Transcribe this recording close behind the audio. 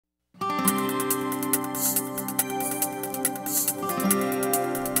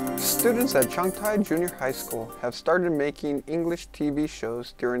Students at Changtai Junior High School have started making English TV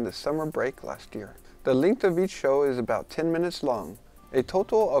shows during the summer break last year. The length of each show is about 10 minutes long. A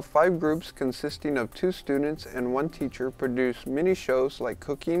total of 5 groups consisting of 2 students and 1 teacher produce mini shows like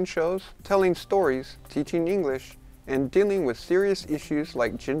cooking shows, telling stories, teaching English, and dealing with serious issues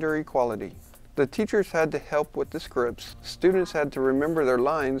like gender equality. The teachers had to help with the scripts, students had to remember their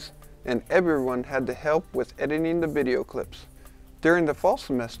lines, and everyone had to help with editing the video clips. During the fall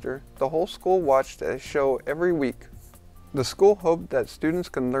semester, the whole school watched a show every week. The school hoped that students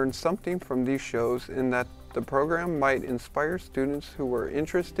can learn something from these shows and that the program might inspire students who were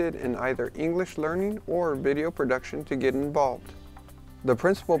interested in either English learning or video production to get involved. The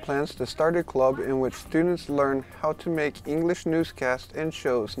principal plans to start a club in which students learn how to make English newscasts and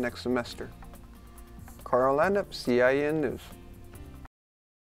shows next semester. Atnip CIEN News.